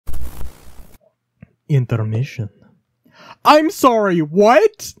Intermission. I'm sorry,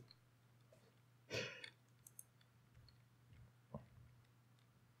 what?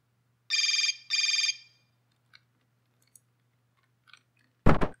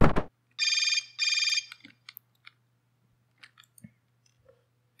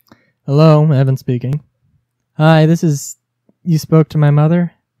 Hello, Evan speaking. Hi, this is... You spoke to my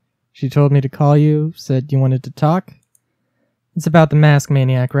mother? She told me to call you, said you wanted to talk? It's about the mask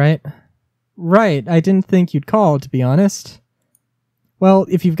maniac, right? Right, I didn't think you'd call, to be honest. Well,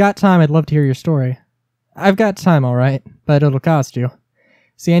 if you've got time, I'd love to hear your story. I've got time, alright, but it'll cost you.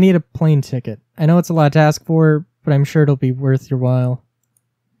 See, I need a plane ticket. I know it's a lot to ask for, but I'm sure it'll be worth your while.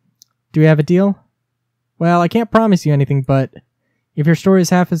 Do we have a deal? Well, I can't promise you anything, but if your story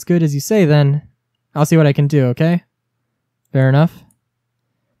is half as good as you say, then I'll see what I can do, okay? Fair enough.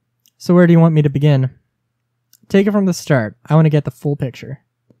 So where do you want me to begin? Take it from the start. I want to get the full picture.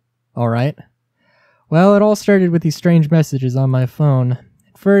 Alright. Well, it all started with these strange messages on my phone.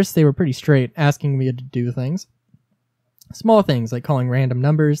 At first, they were pretty straight, asking me to do things. Small things like calling random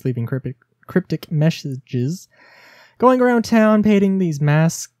numbers, leaving cryptic messages, going around town painting these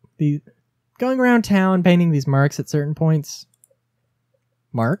marks at certain points.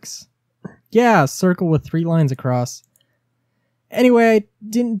 Marks? Yeah, a circle with 3 lines across. Anyway, I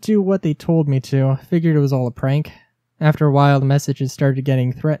didn't do what they told me to. Figured it was all a prank. After a while, the messages started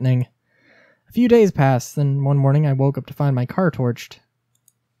getting threatening. A few days passed, then one morning I woke up to find my car torched.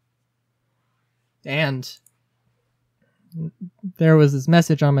 And there was this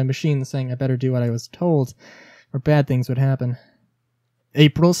message on my machine saying I better do what I was told, or bad things would happen.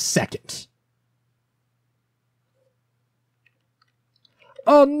 April 2nd.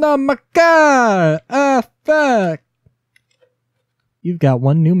 Oh no, my car! Ah, fuck! You've got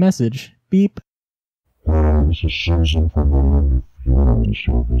one new message. Beep. This is Susan from the Human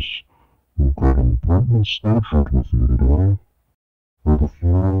Service. We've got an appointment scheduled with you today. For the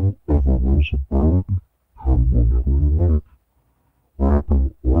funeral of a rosebud, come whenever you like. We're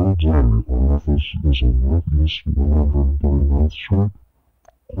open all day. Our office is in Northeast 139th Street.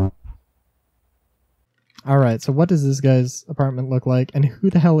 Click. Alright, so what does this guy's apartment look like, and who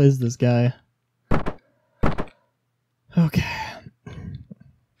the hell is this guy? Okay.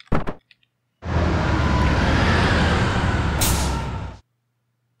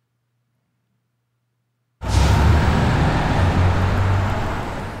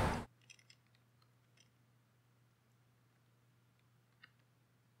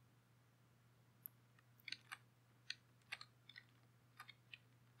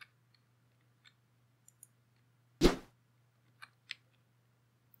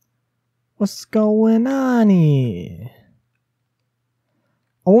 What's going on here?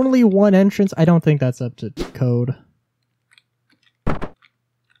 Only one entrance? I don't think that's up to code.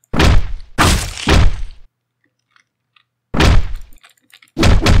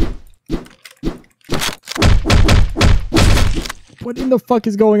 What in the fuck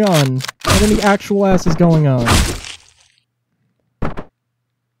is going on? What in the actual ass is going on?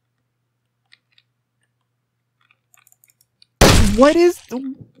 What is...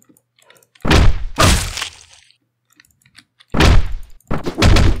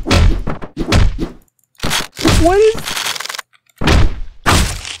 What is...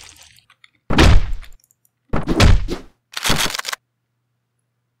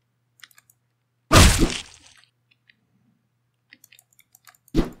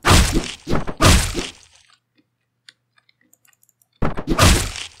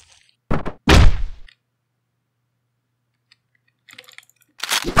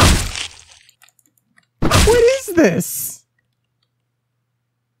 What is this?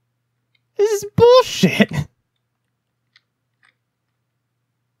 This is bullshit. This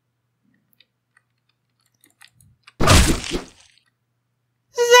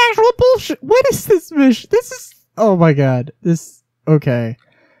is actual bullshit. What is this mission? This is... Oh my god. This... Okay.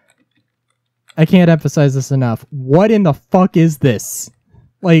 I can't emphasize this enough. What in the fuck is this?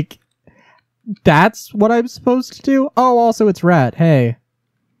 Like, that's what I'm supposed to do? Oh, also it's rat. Hey.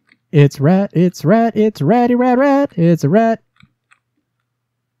 It's rat, it's rat, it's ratty rat rat, it's a rat.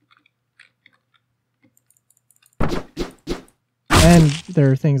 And there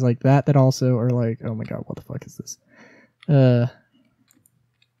are things like that that also are like, oh my god, what the fuck is this?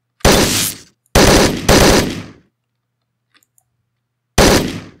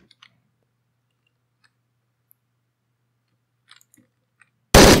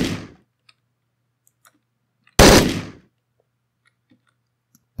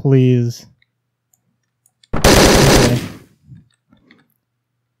 Please. Okay.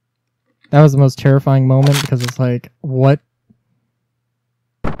 That was the most terrifying moment because it's like, what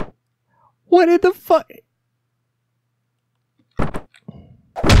What in the fuck?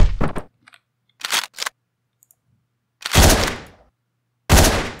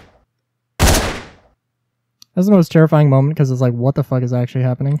 That's the most terrifying moment because it's like, what the fuck is actually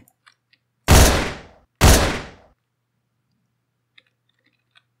happening?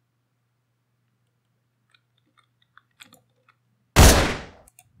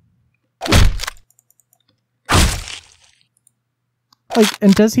 Like,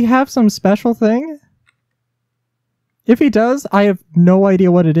 and does he have some special thing? If he does, I have no idea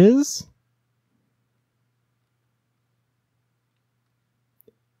what it is.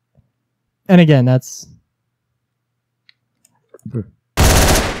 And again, that's...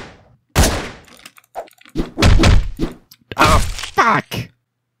 Oh, fuck!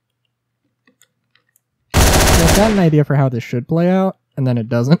 I've got an idea for how this should play out, and then it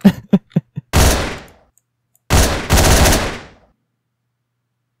doesn't.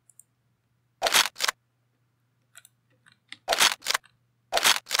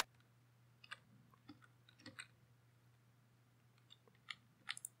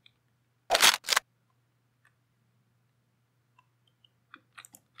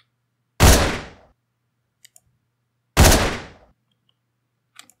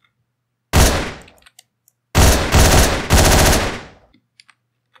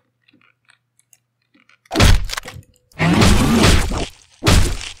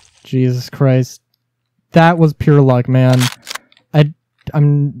 Jesus Christ. That was pure luck, man.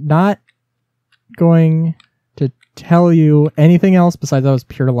 I'm not going to tell you anything else besides that was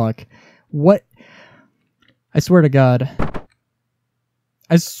pure luck. What? I swear to God.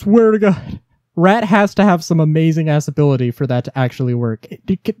 I swear to God. Rat has to have some amazing ass ability for that to actually work.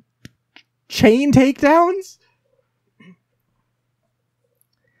 Chain takedowns?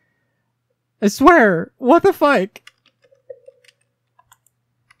 I swear. What the fuck?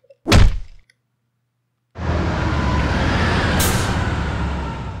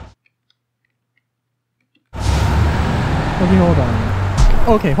 Okay, hold on.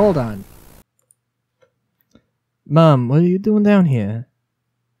 Okay, hold on. Mom, what are you doing down here?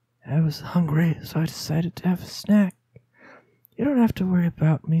 I was hungry, so I decided to have a snack. You don't have to worry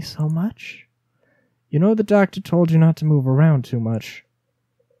about me so much. You know the doctor told you not to move around too much.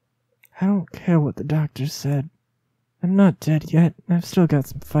 I don't care what the doctor said. I'm not dead yet, and I've still got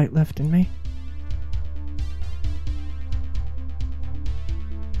some fight left in me.